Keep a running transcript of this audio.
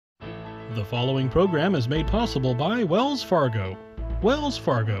The following program is made possible by Wells Fargo. Wells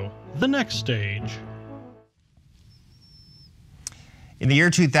Fargo, the next stage. In the year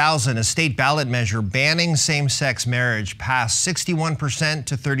 2000, a state ballot measure banning same-sex marriage passed 61%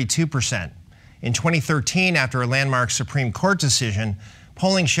 to 32%. In 2013, after a landmark Supreme Court decision,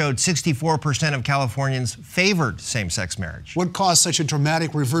 polling showed 64% of Californians favored same-sex marriage. What caused such a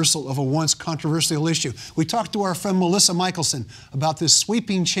dramatic reversal of a once controversial issue? We talked to our friend Melissa Michelson about this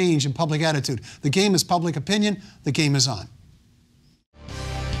sweeping change in public attitude. The game is public opinion. The game is on.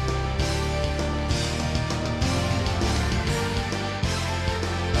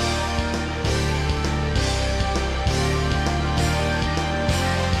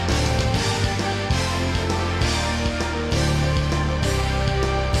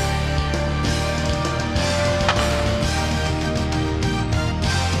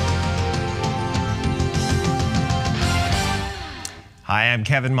 Hi, I'm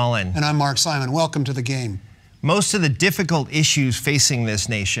Kevin Mullen. And I'm Mark Simon. Welcome to the game. Most of the difficult issues facing this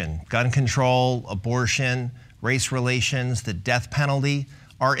nation, gun control, abortion, race relations, the death penalty,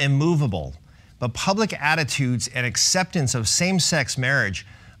 are immovable. But public attitudes and acceptance of same-sex marriage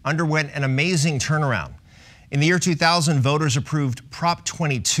underwent an amazing turnaround. In the year 2000, voters approved Prop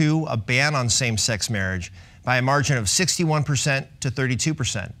 22, a ban on same-sex marriage, by a margin of 61% to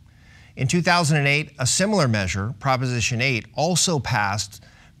 32%. In 2008, a similar measure, Proposition 8, also passed,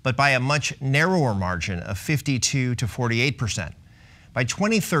 but by a much narrower margin of 52 to 48%. By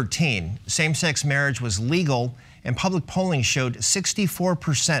 2013, same-sex marriage was legal, and public polling showed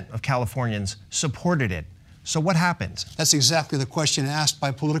 64% of Californians supported it. So what happened? That's exactly the question asked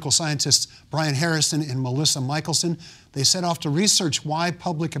by political scientists Brian Harrison and Melissa Michelson. They set off to research why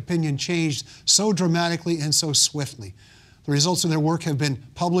public opinion changed so dramatically and so swiftly. The results of their work have been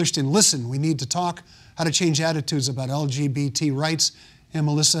published in Listen, We Need to Talk, How to Change Attitudes About LGBT Rights. And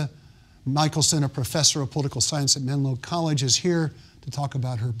Melissa Michelson, a professor of political science at Menlo College, is here to talk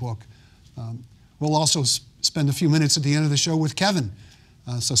about her book. We'll also spend a few minutes at the end of the show with Kevin.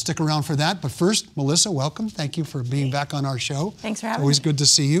 So stick around for that. But first, Melissa, welcome. Thank you for being back on our show. Thanks for having me. Always good to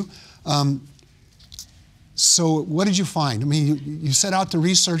see you. So what did you find? I mean, you set out to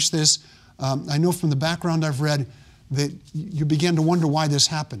research this. I know from the background I've read that you began to wonder why this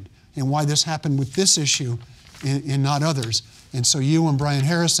happened and why this happened with this issue and not others. And so you and Brian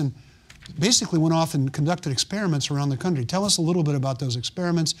Harrison basically went off and conducted experiments around the country. Tell us a little bit about those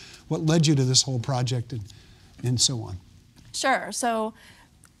experiments, what led you to this whole project and so on. Sure. So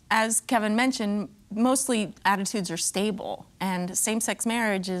as Kevin mentioned, mostly attitudes are stable, and same-sex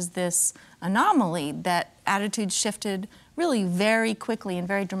marriage is this anomaly that attitudes shifted really very quickly and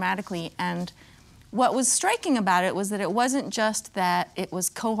very dramatically. And what was striking about it was that it wasn't just that it was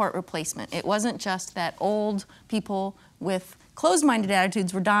cohort replacement. It wasn't just that old people with closed-minded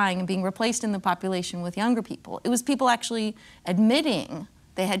attitudes were dying and being replaced in the population with younger people. It was people actually admitting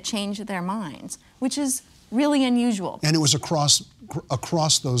they had changed their minds, which is really unusual. And it was across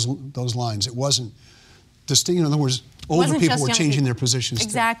those lines. It wasn't distinct. In other words, older people were changing their positions.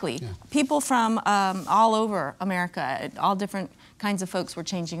 Exactly. Yeah. People from all over America, all different kinds of folks were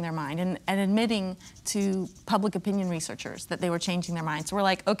changing their mind and admitting to public opinion researchers that they were changing their minds. So we're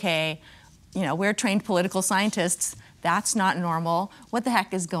like, okay, you know, we're trained political scientists. That's not normal. What the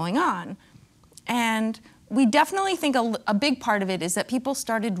heck is going on? And we definitely think a big part of it is that people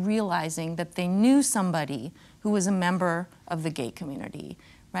started realizing that they knew somebody who was a member of the gay community,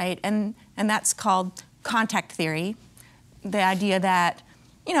 right? And that's called contact theory. The idea that,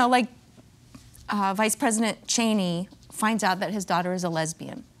 you know, like Vice President Cheney finds out that his daughter is a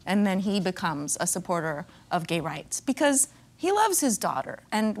lesbian, and then he becomes a supporter of gay rights because he loves his daughter.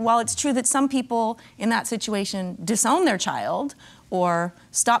 And while it's true that some people in that situation disown their child or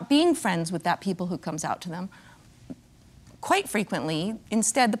stop being friends with that people who comes out to them, quite frequently,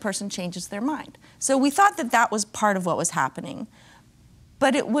 instead, the person changes their mind. So we thought that that was part of what was happening.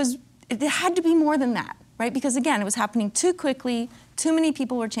 But it had to be more than that, right? Because again, it was happening too quickly, too many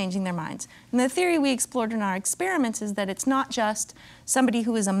people were changing their minds. And the theory we explored in our experiments is that it's not just somebody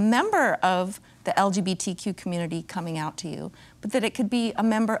who is a member of the LGBTQ community coming out to you, but that it could be a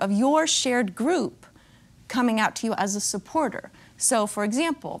member of your shared group coming out to you as a supporter. So for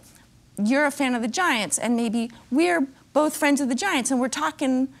example, you're a fan of the Giants, and maybe we're both friends of the Giants, and we're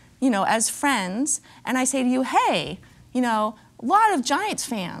talking, you know, as friends, and I say to you, hey, you know, a lot of Giants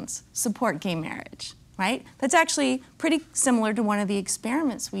fans support gay marriage, right? That's actually pretty similar to one of the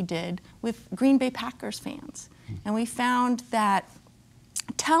experiments we did with Green Bay Packers fans. And we found that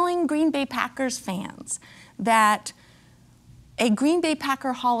telling Green Bay Packers fans that a Green Bay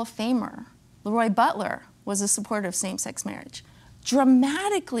Packer Hall of Famer, Leroy Butler, was a supporter of same-sex marriage,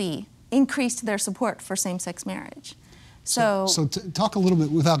 dramatically increased their support for same-sex marriage. So Talk a little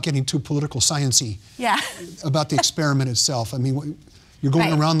bit, without getting too political science-y, about the experiment itself. I mean, you're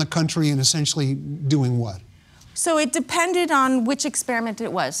going around the country and essentially doing what? So it depended on which experiment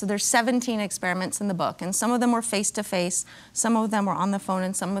it was. So there's 17 experiments in the book, and some of them were face-to-face, some of them were on the phone,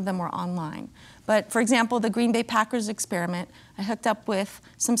 and some of them were online. But for example, the Green Bay Packers experiment, I hooked up with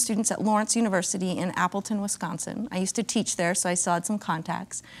some students at Lawrence University in Appleton, Wisconsin. I used to teach there, so I still had some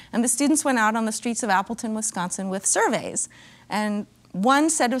contacts. And the students went out on the streets of Appleton, Wisconsin with surveys. And one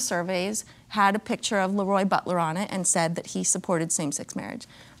set of surveys had a picture of Leroy Butler on it and said that he supported same-sex marriage.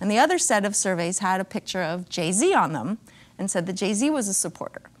 And the other set of surveys had a picture of Jay-Z on them and said that Jay-Z was a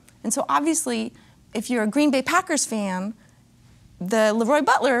supporter. And so obviously, if you're a Green Bay Packers fan, the Leroy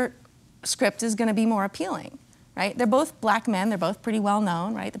Butler script is going to be more appealing, right? They're both black men, they're both pretty well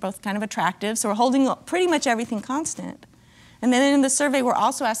known, right? They're both kind of attractive, so we're holding pretty much everything constant. And then in the survey, we're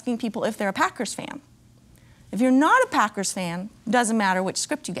also asking people if they're a Packers fan. If you're not a Packers fan, it doesn't matter which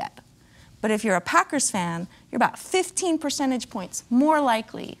script you get. But if you're a Packers fan, you're about 15 percentage points more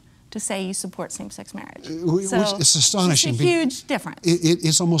likely to say you support same-sex marriage. Which is astonishing. It's a huge difference.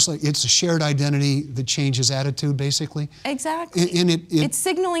 It's almost like it's a shared identity that changes attitude, basically. Exactly. And it's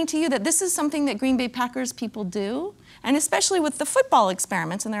signaling to you that this is something that Green Bay Packers people do, and especially with the football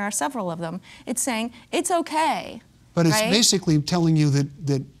experiments, and there are several of them, it's saying it's okay. But it's basically telling you that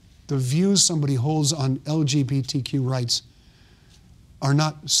the views somebody holds on LGBTQ rights are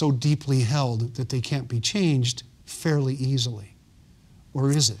not so deeply held that they can't be changed fairly easily. Or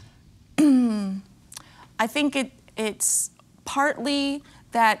is it? I think it's partly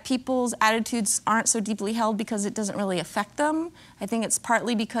that people's attitudes aren't so deeply held because it doesn't really affect them. I think it's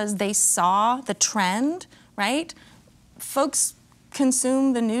partly because they saw the trend, right? Folks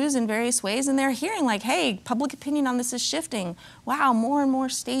consume the news in various ways, and they're hearing like, hey, public opinion on this is shifting. Wow, more and more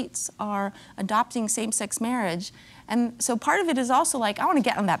states are adopting same-sex marriage. And so part of it is also like, I want to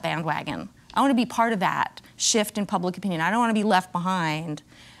get on that bandwagon. I want to be part of that shift in public opinion. I don't want to be left behind.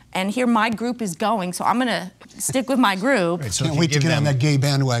 And here my group is going, so I'm going to stick with my group. Right, so can't wait to get on that gay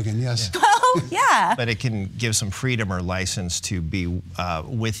bandwagon, yes. Yeah. Oh, yeah. But it can give some freedom or license to be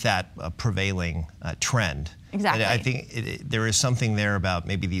with that prevailing trend. Exactly. And I think there is something there about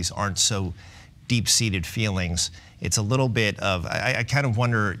maybe these aren't so deep-seated feelings. It's a little bit of, I kind of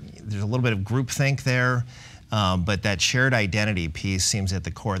wonder, there's a little bit of groupthink there, but that shared identity piece seems at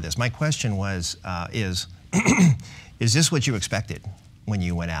the core of this. My question was, is this what you expected when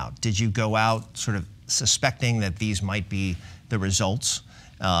you went out? Did you go out sort of suspecting that these might be the results,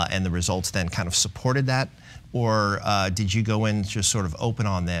 and the results then kind of supported that? Or did you go in just sort of open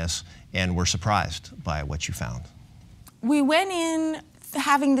on this and were surprised by what you found? We went in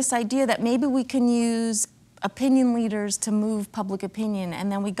having this idea that maybe we can use opinion leaders to move public opinion,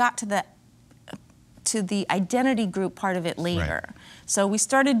 and then we got to the identity group part of it later. Right. So we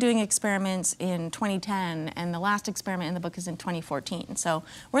started doing experiments in 2010, and the last experiment in the book is in 2014. So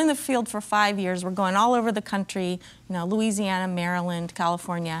we're in the field for 5 years. We're going all over the country, you know, Louisiana, Maryland,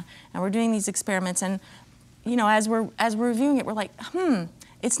 California, and we're doing these experiments. And you know, as we're reviewing it, we're like,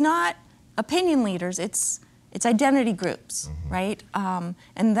 it's not opinion leaders, it's identity groups, right? And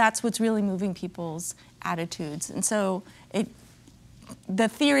that's what's really moving people's attitudes. And so the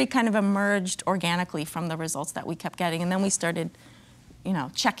theory kind of emerged organically from the results that we kept getting, and then we started, you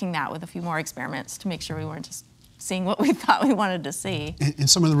know, checking that with a few more experiments to make sure we weren't just seeing what we thought we wanted to see. And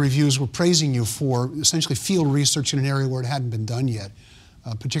some of the reviews were praising you for essentially field research in an area where it hadn't been done yet.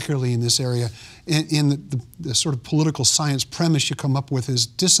 Particularly in this area. In the sort of political science premise you come up with is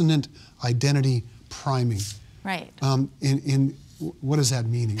dissonant identity priming. Right. What does that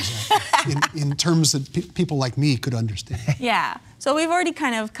mean exactly? in terms that people like me could understand. Yeah. So we've already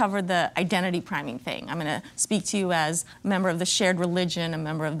kind of covered the identity priming thing. I'm going to speak to you as a member of the shared religion, a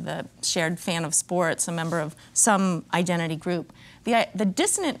member of the shared fan of sports, a member of some identity group. The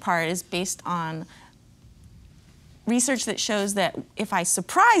dissonant part is based on research that shows that if I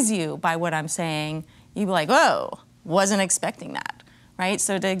surprise you by what I'm saying, you'll be like, whoa, wasn't expecting that, right?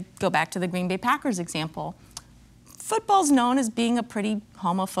 So to go back to the Green Bay Packers example, football's known as being a pretty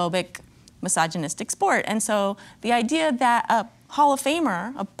homophobic, misogynistic sport. And so the idea that a Hall of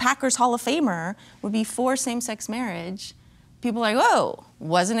Famer, a Packers Hall of Famer, would be for same-sex marriage, people are like, whoa,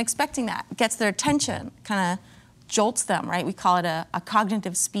 wasn't expecting that. Gets their attention, kind of jolts them, right? We call it a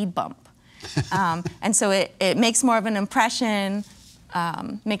cognitive speed bump. And so it makes more of an impression,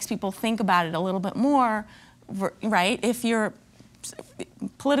 makes people think about it a little bit more, right?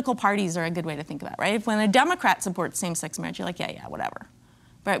 Political parties are a good way to think about it, right? If when a Democrat supports same-sex marriage, you're like, yeah, whatever.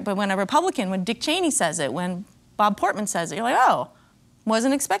 Right? But when a Republican, when Dick Cheney says it, when Bob Portman says it, you're like, oh,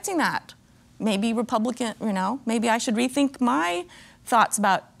 Wasn't expecting that. Maybe Republican, you know, maybe I should rethink my thoughts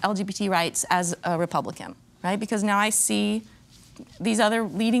about LGBT rights as a Republican, right? Because now I see these other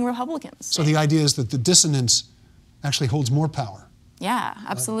leading Republicans. So the idea is that the dissonance actually holds more power. Yeah,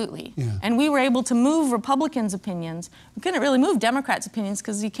 absolutely. Yeah. And we were able to move Republicans' opinions. We couldn't really move Democrats' opinions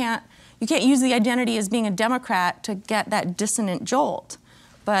because you can't use the identity as being a Democrat to get that dissonant jolt.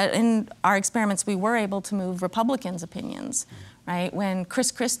 But in our experiments, we were able to move Republicans' opinions, right? When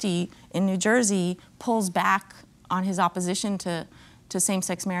Chris Christie in New Jersey pulls back on his opposition to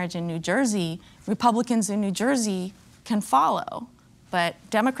same-sex marriage in New Jersey, Republicans in New Jersey can follow, but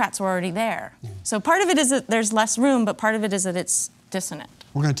Democrats were already there. Yeah. So part of it is that there's less room, but part of it is that it's dissonant.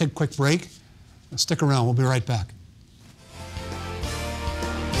 We're going to take a quick break. Stick around. We'll be right back.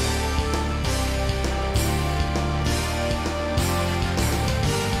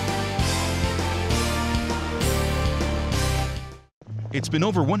 It's been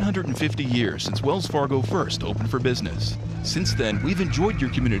over 150 years since Wells Fargo first opened for business. Since then, we've enjoyed your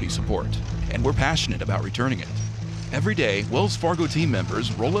community support, and we're passionate about returning it. Every day, Wells Fargo team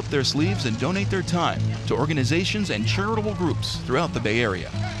members roll up their sleeves and donate their time to organizations and charitable groups throughout the Bay Area.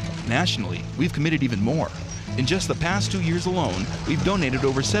 Nationally, we've committed even more. In just the past 2 years alone, we've donated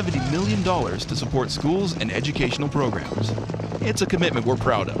over $70 million to support schools and educational programs. It's a commitment we're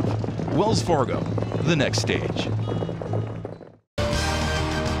proud of. Wells Fargo, the next stage.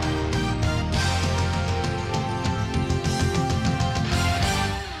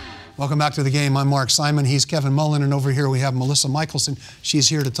 Welcome back to the game. I'm Mark Simon. He's Kevin Mullen. And over here we have Melissa Michelson. She's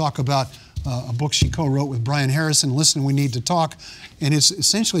here to talk about a book she co-wrote with Brian Harrison, Listen, We Need to Talk. And it's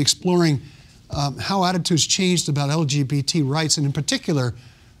essentially exploring how attitudes changed about LGBT rights, and in particular,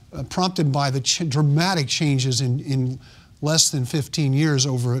 prompted by the dramatic changes in less than 15 years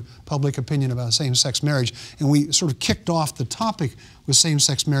over public opinion about same-sex marriage. And we sort of kicked off the topic with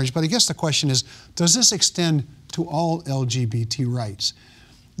same-sex marriage. But I guess the question is, does this extend to all LGBT rights?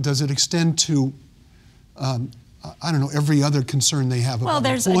 Does it extend to, I don't know, every other concern they have about employment? Well,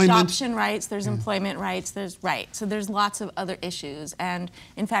 there's adoption rights, there's employment rights, so there's lots of other issues. And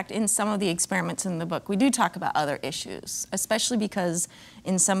in fact, in some of the experiments in the book, we do talk about other issues, especially because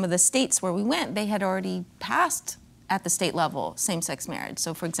in some of the states where we went, they had already passed at the state level same-sex marriage.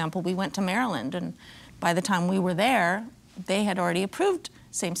 So for example, we went to Maryland, and by the time we were there, they had already approved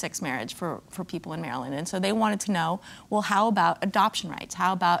same-sex marriage for people in Maryland. And so they wanted to know, well, how about adoption rights?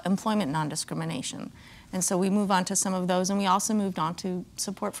 How about employment non-discrimination? And so we move on to some of those, and we also moved on to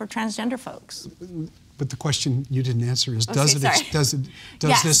support for transgender folks. But the question you didn't answer is, does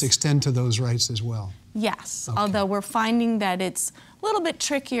yes. this extend to those rights as well? Yes, okay. Although we're finding that it's a little bit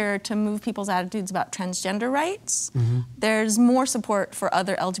trickier to move people's attitudes about transgender rights. Mm-hmm. There's more support for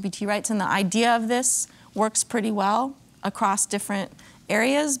other LGBT rights, and the idea of this works pretty well across different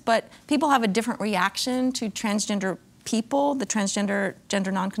areas, but people have a different reaction to transgender people, the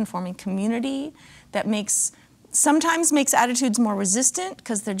gender nonconforming community, that sometimes makes attitudes more resistant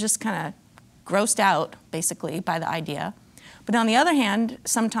because they're just kind of grossed out, basically, by the idea. But on the other hand,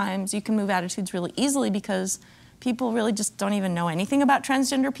 sometimes you can move attitudes really easily because people really just don't even know anything about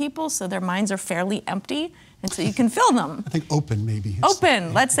transgender people, so their minds are fairly empty, and so you can fill them. I think open, maybe.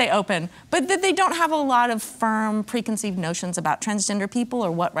 Open, let's say open. But that they don't have a lot of firm preconceived notions about transgender people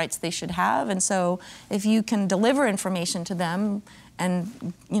or what rights they should have. And so if you can deliver information to them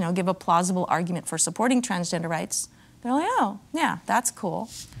and give a plausible argument for supporting transgender rights, they're like, oh, yeah, that's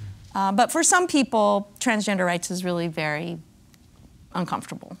cool. But for some people, transgender rights is really very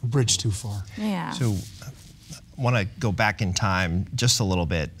uncomfortable. A bridge too far. Yeah. So I want to go back in time just a little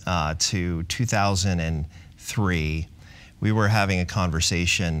bit to 2003. We were having a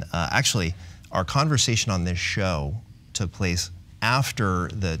conversation. Actually, our conversation on this show took place after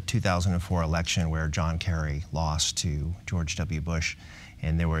the 2004 election, where John Kerry lost to George W. Bush,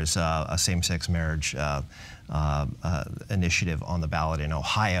 and there was a same-sex marriage initiative on the ballot in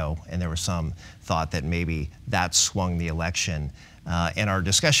Ohio, and there was some thought that maybe that swung the election. And our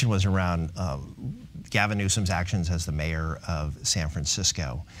discussion was around Gavin Newsom's actions as the mayor of San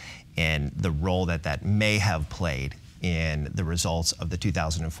Francisco and the role that may have played in the results of the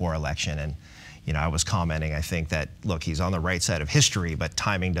 2004 election. And I was commenting, I think that, look, he's on the right side of history, but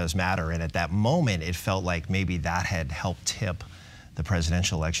timing does matter. And at that moment, it felt like maybe that had helped tip the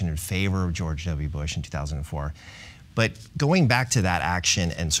presidential election in favor of George W. Bush in 2004. But going back to that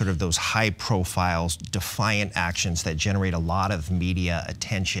action and sort of those high-profile, defiant actions that generate a lot of media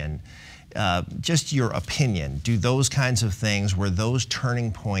attention, just your opinion, do those kinds of things, were those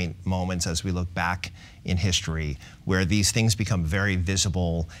turning point moments as we look back in history where these things become very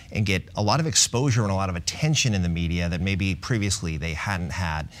visible and get a lot of exposure and a lot of attention in the media that maybe previously they hadn't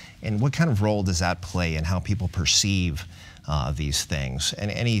had? And what kind of role does that play in how people perceive these things? And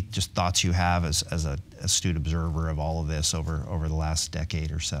any just thoughts you have as an astute observer of all of this over the last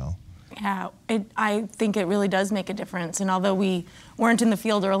decade or so? Yeah, I think it really does make a difference. And although we weren't in the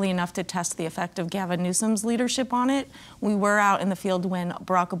field early enough to test the effect of Gavin Newsom's leadership on it, we were out in the field when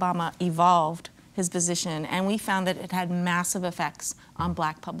Barack Obama evolved his position, and we found that it had massive effects on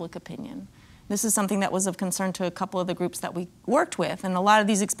Black public opinion. This is something that was of concern to a couple of the groups that we worked with, and a lot of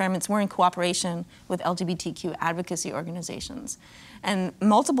these experiments were in cooperation with LGBTQ advocacy organizations. And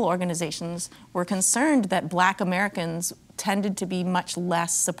multiple organizations were concerned that Black Americans tended to be much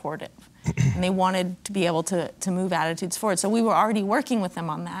less supportive, and they wanted to be able to move attitudes forward. So we were already working with them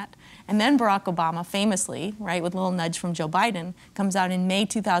on that. And then Barack Obama famously, right, with a little nudge from Joe Biden, comes out in May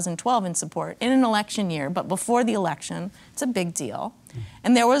 2012 in support, in an election year, but before the election. It's a big deal.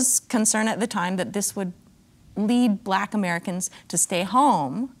 And there was concern at the time that this would lead Black Americans to stay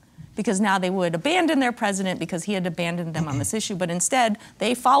home, because now they would abandon their president because he had abandoned them on this issue. But instead,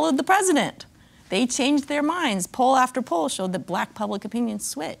 they followed the president. They changed their minds. Poll after poll showed that Black public opinion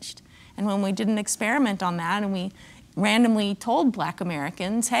switched. And when we did an experiment on that and we randomly told Black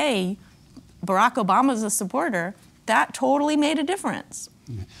Americans, hey, Barack Obama's a supporter, that totally made a difference.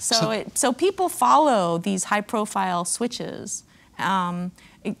 So people follow these high-profile switches.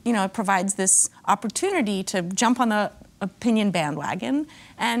 It provides this opportunity to jump on the opinion bandwagon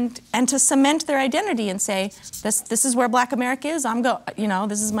and to cement their identity and say, this is where Black America is.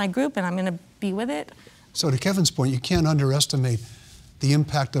 This is my group, and I'm going to be with it. So to Kevin's point, you can't underestimate the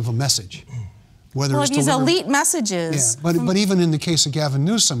impact of a message. Whether well, it's these elite messages. Yeah, but even in the case of Gavin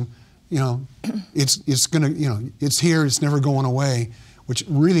Newsom, it's here, it's never going away, which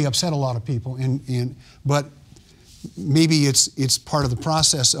really upset a lot of people. But maybe it's part of the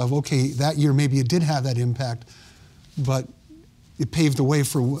process of, okay, that year maybe it did have that impact, but it paved the way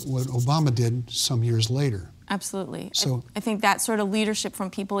for what Obama did some years later. Absolutely. So I think that sort of leadership from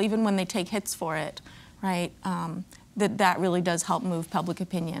people, even when they take hits for it, right, that really does help move public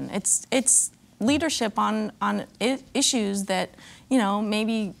opinion. It's leadership on issues that,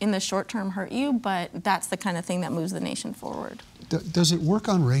 maybe in the short term hurt you, but that's the kind of thing that moves the nation forward. Does it work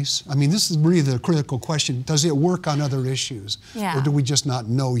on race? I mean, this is really the critical question. Does it work on other issues? Yeah. Or do we just not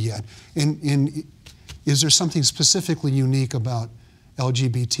know yet? And is there something specifically unique about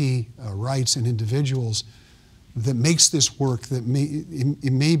LGBT rights and individuals that makes this work, that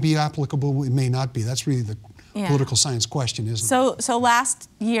it may be applicable, it may not be? That's really the political science question, isn't it? So last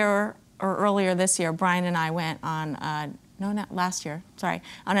year, or earlier this year, Brian and I went on, not last year, sorry,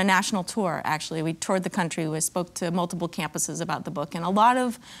 on a national tour, actually. We toured the country. We spoke to multiple campuses about the book. And a lot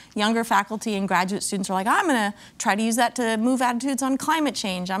of younger faculty and graduate students are like, I'm going to try to use that to move attitudes on climate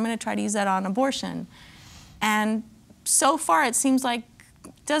change. I'm going to try to use that on abortion. And so far, it seems like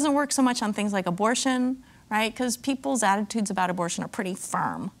it doesn't work so much on things like abortion, right? Because people's attitudes about abortion are pretty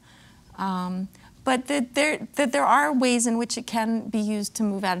firm. But that there are ways in which it can be used to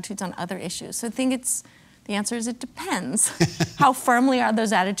move attitudes on other issues. So I think the answer is it depends. How firmly are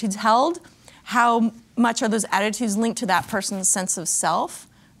those attitudes held? How much are those attitudes linked to that person's sense of self,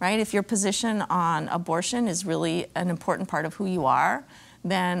 right? If your position on abortion is really an important part of who you are,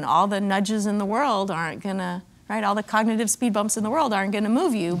 then all the nudges in the world aren't gonna, right? All the cognitive speed bumps in the world aren't gonna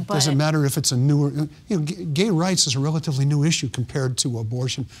move you. But doesn't matter if it's a newer, gay rights is a relatively new issue compared to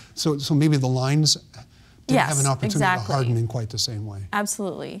abortion. So maybe the lines didn't have an opportunity to harden in quite the same way.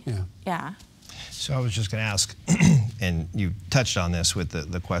 Absolutely. Yeah. So I was just going to ask, and you touched on this with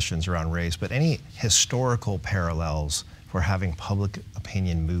the questions around race, but any historical parallels for having public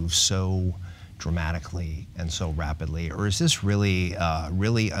opinion move so dramatically and so rapidly, or is this really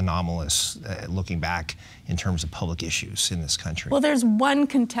anomalous looking back in terms of public issues in this country? Well, there's one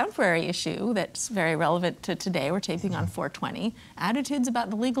contemporary issue that's very relevant to today. We're taping on 4/20. Attitudes about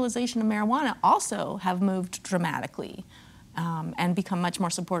the legalization of marijuana also have moved dramatically and become much more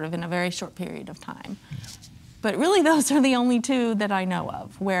supportive in a very short period of time. But really, those are the only two that I know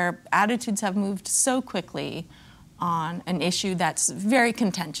of where attitudes have moved so quickly on an issue that's very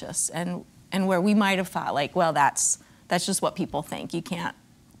contentious and where we might have thought, like, well, that's just what people think. You can't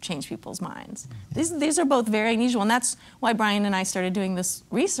change people's minds. These are both very unusual, and that's why Brian and I started doing this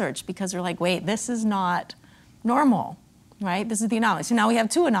research, because we're like, wait, this is not normal, right? This is the anomaly. So now we have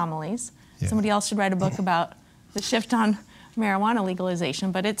two anomalies. Yeah. Somebody else should write a book about the shift on marijuana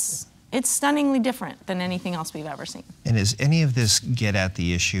legalization, but it's stunningly different than anything else we've ever seen. And does any of this get at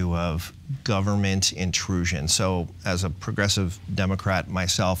the issue of government intrusion. So as a progressive Democrat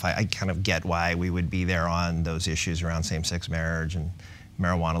myself, I kind of get why we would be there on those issues around same-sex marriage and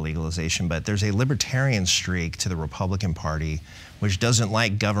marijuana legalization, but there's a libertarian streak to the Republican Party which doesn't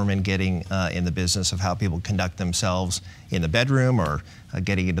like government getting in the business of how people conduct themselves in the bedroom or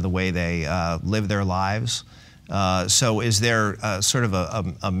getting into the way they live their lives. So is there sort of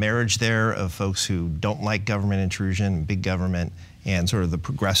a marriage there of folks who don't like government intrusion, big government, and sort of the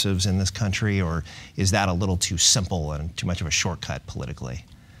progressives in this country, or is that a little too simple and too much of a shortcut politically?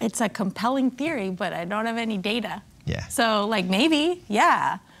 It's a compelling theory, but I don't have any data. Yeah. So like maybe,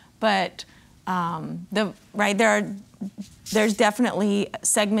 yeah, but there's definitely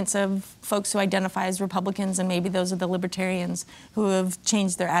segments of folks who identify as Republicans, and maybe those are the libertarians who have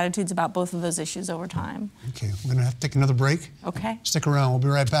changed their attitudes about both of those issues over time. Okay, we're gonna have to take another break. Okay. Stick around, we'll be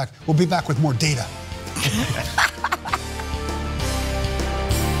right back. We'll be back with more data.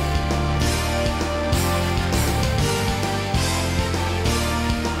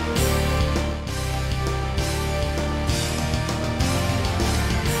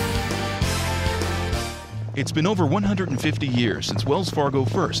 It's been over 150 years since Wells Fargo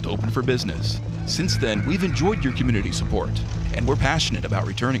first opened for business. Since then, we've enjoyed your community support, and we're passionate about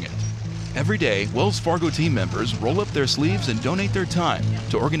returning it. Every day, Wells Fargo team members roll up their sleeves and donate their time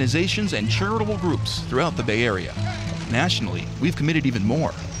to organizations and charitable groups throughout the Bay Area. Nationally, we've committed even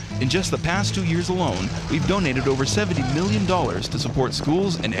more. In just the past 2 years alone, we've donated over $70 million to support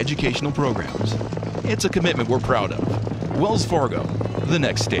schools and educational programs. It's a commitment we're proud of. Wells Fargo, the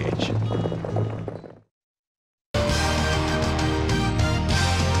next stage.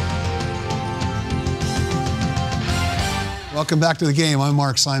 Welcome back to the game. I'm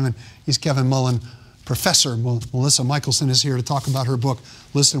Mark Simon. He's Kevin Mullen. Professor Melissa Michelson is here to talk about her book,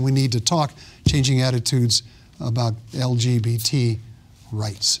 Listen, We Need to Talk, Changing Attitudes About LGBT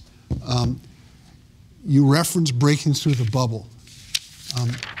Rights. You reference breaking through the bubble.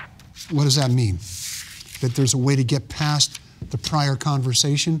 What does that mean? That there's a way to get past the prior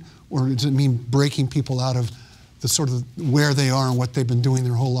conversation, or does it mean breaking people out of the sort of where they are and what they've been doing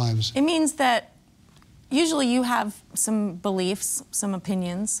their whole lives? It means that usually you have some beliefs, some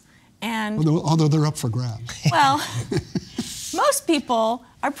opinions, and although they're up for grabs. Well, most people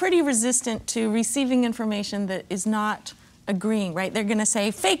are pretty resistant to receiving information that is not agreeing, right? They're going to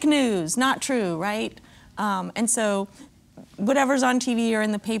say fake news, not true, right? And so whatever's on TV or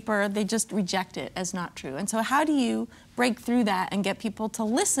in the paper, they just reject it as not true. And so how do you break through that and get people to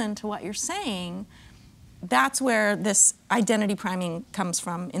listen to what you're saying? That's where this identity priming comes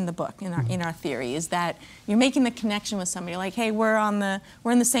from in the book, in our theory, is that you're making the connection with somebody, like, hey, we're in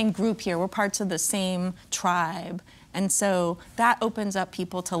the same group here, we're parts of the same tribe. And so that opens up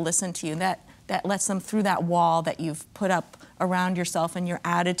people to listen to you. That lets them through that wall that you've put up around yourself and your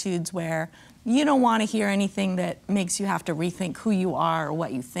attitudes, where you don't want to hear anything that makes you have to rethink who you are or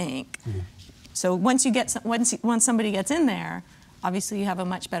what you think. So once somebody gets in there, obviously you have a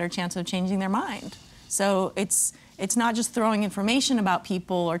much better chance of changing their mind. So it's not just throwing information about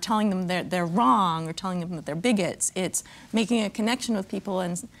people or telling them they're wrong or telling them that they're bigots. It's making a connection with people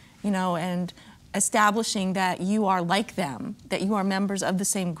and establishing that you are like them, that you are members of the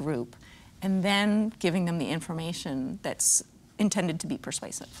same group, and then giving them the information that's intended to be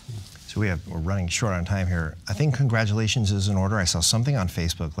persuasive. So we're running short on time here. I think congratulations is in order. I saw something on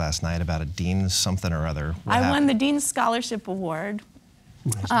Facebook last night about a Dean's something or other. I won the Dean's Scholarship Award.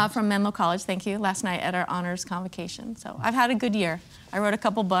 From Menlo College, thank you, last night at our honors convocation. So I've had a good year. I wrote a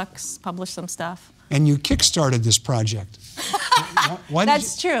couple books, published some stuff. And you kickstarted this project.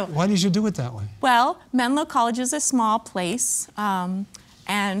 That's true. Why did you do it that way? Well, Menlo College is a small place,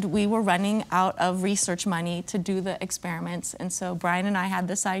 and we were running out of research money to do the experiments. And so Brian and I had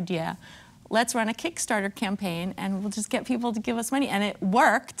this idea, let's run a Kickstarter campaign and we'll just get people to give us money. And it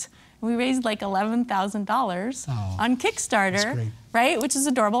worked. We raised like $11,000 on Kickstarter, right? Which is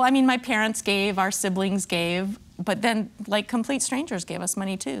adorable. I mean, my parents gave, our siblings gave, but then like complete strangers gave us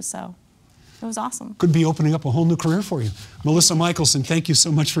money too, so it was awesome. Could be opening up a whole new career for you. Melissa Michelson, thank you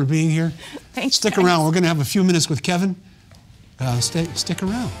so much for being here. Thanks. Stick around, we're gonna have a few minutes with Kevin. Stick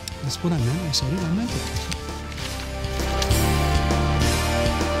around. That's what I meant, I said it, I meant it.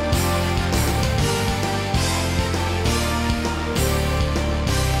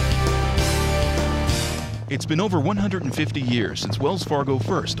 It's been over 150 years since Wells Fargo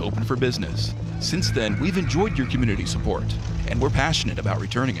first opened for business. Since then, we've enjoyed your community support, and we're passionate about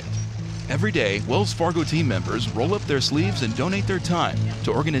returning it. Every day, Wells Fargo team members roll up their sleeves and donate their time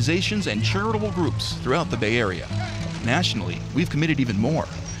to organizations and charitable groups throughout the Bay Area. Nationally, we've committed even more.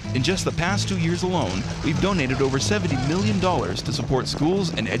 In just the past 2 years alone, we've donated over $70 million to support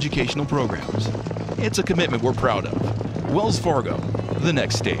schools and educational programs. It's a commitment we're proud of. Wells Fargo, the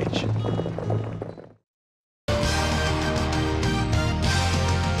next stage.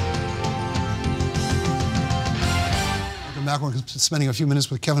 Welcome back. We're spending a few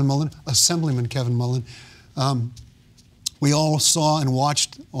minutes with Kevin Mullen, Assemblyman Kevin Mullen. We all saw and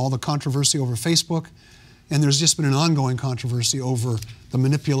watched all the controversy over Facebook, and there's just been an ongoing controversy over the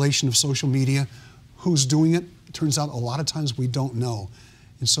manipulation of social media. Who's doing it? It turns out a lot of times we don't know.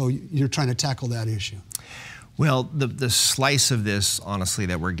 And so you're trying to tackle that issue. Well, the slice of this, honestly,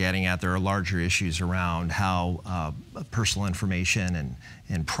 that we're getting at, there are larger issues around how personal information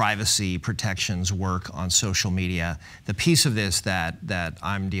and privacy protections work on social media. The piece of this that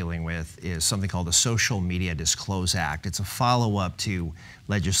I'm dealing with is something called the Social Media Disclose Act. It's a follow-up to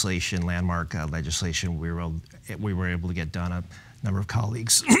legislation, landmark legislation we were able to get done. A number of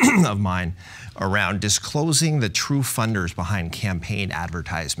colleagues of mine around disclosing the true funders behind campaign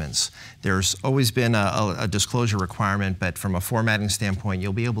advertisements. There's always been a disclosure requirement, but from a formatting standpoint,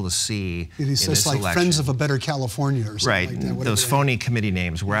 you'll be able to see It's just like election, Friends of a Better California or something right, like that. Those phony committee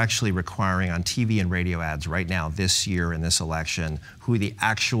names, we're actually requiring on TV and radio ads right now this year in this election who the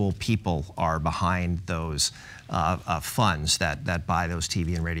actual people are behind those funds that buy those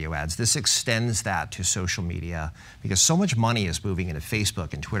TV and radio ads. This extends that to social media because so much money is moving into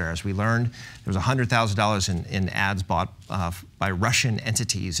Facebook and Twitter. As we learned, there was $100,000 in ads bought by Russian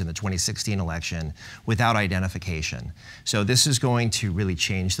entities in the 2016 election without identification. So this is going to really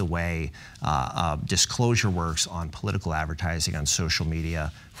change the way disclosure works on political advertising on social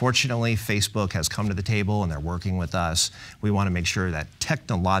media. Fortunately, Facebook has come to the table and they're working with us. We want to make sure that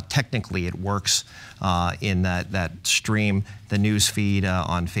technically it works in that stream, the news feed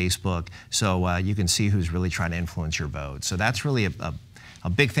on Facebook, so you can see who's really trying to influence your vote. So that's really a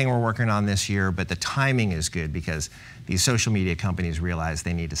big thing we're working on this year, but the timing is good because these social media companies realize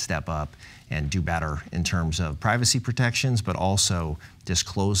they need to step up and do better in terms of privacy protections, but also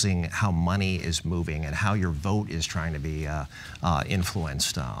disclosing how money is moving and how your vote is trying to be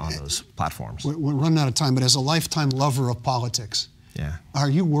influenced on those platforms. We're running out of time, but as a lifetime lover of politics, are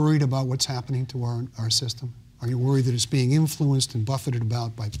you worried about what's happening to our system? Are you worried that it's being influenced and buffeted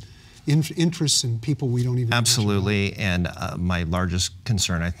about by interests and people we don't even Absolutely, and my largest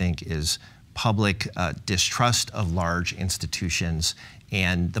concern, I think, is public distrust of large institutions,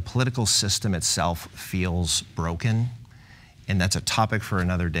 and the political system itself feels broken, and that's a topic for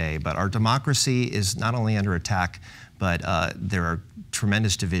another day. But our democracy is not only under attack, but there are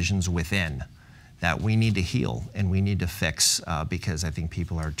tremendous divisions within that we need to heal and we need to fix because I think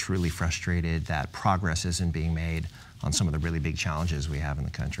people are truly frustrated that progress isn't being made on some of the really big challenges we have in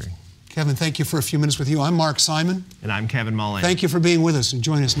the country. Kevin, thank you for a few minutes with you. I'm Mark Simon. And I'm Kevin Mullen. Thank you for being with us, and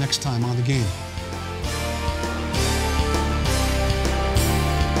join us next time on The Game.